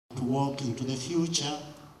walk into the future.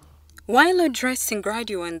 While addressing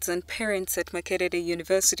graduates and parents at Makerere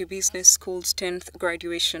University Business School's 10th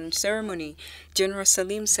graduation ceremony, General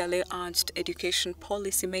Salim Saleh urged education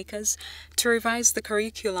policymakers to revise the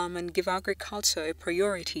curriculum and give agriculture a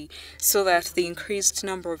priority so that the increased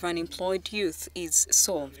number of unemployed youth is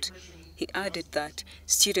solved. He added that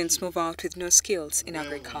students move out with no skills in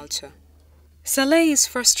agriculture. Saleh is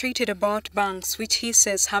frustrated about banks, which he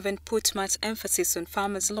says haven't put much emphasis on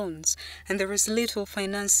farmers' loans, and there is little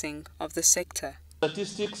financing of the sector.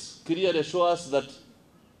 Statistics clearly show us that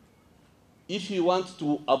if you want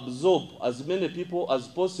to absorb as many people as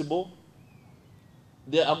possible,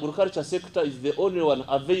 the agriculture sector is the only one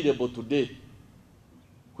available today,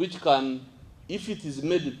 which can, if it is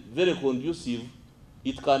made very conducive,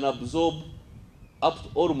 it can absorb up to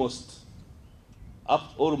almost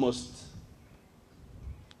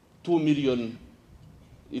 2 million,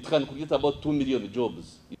 it can create about 2 million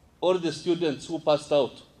jobs. All the students who passed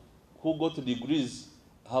out, who got degrees,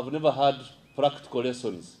 have never had practical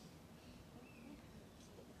lessons.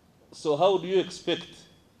 So how do you expect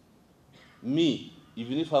me,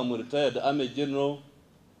 even if I'm retired, I'm a general,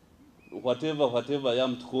 whatever I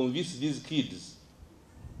am, to convince these kids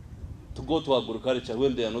to go to agriculture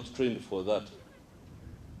when they are not trained for that?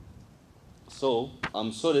 So,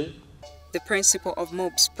 I'm sorry. The principal of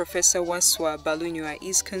MOBS, Professor Waswa Balunywa,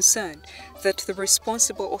 is concerned that the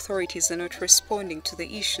responsible authorities are not responding to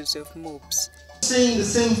the issues of MOBS. Saying the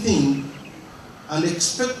same thing and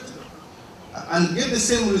expect and get the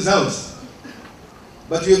same results,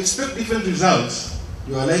 but you expect different results,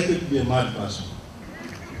 you are likely to be a mad person.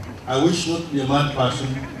 I wish not to be a mad person,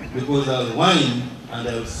 because I'll whine and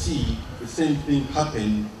I'll see the same thing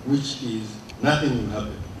happen, which is nothing will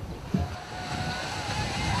happen.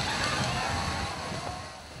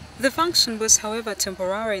 The function was, however,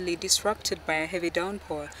 temporarily disrupted by a heavy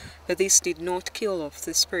downpour, but this did not kill off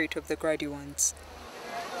the spirit of the graduates.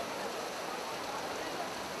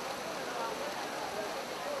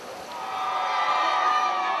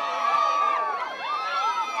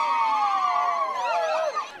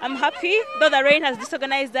 I'm happy, though the rain has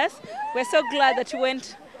disorganized us. We're so glad that we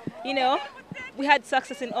went, we had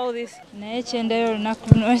success in all this.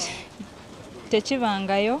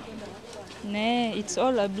 It's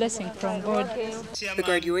all a blessing from God. The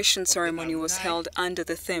graduation ceremony was held under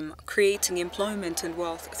the theme, Creating Employment and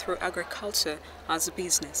Wealth Through Agriculture as a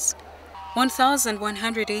Business.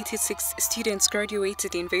 1,186 students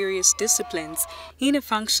graduated in various disciplines in a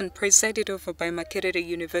function presided over by Makerere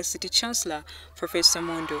University Chancellor, Professor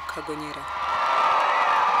Mondo Kagonyera.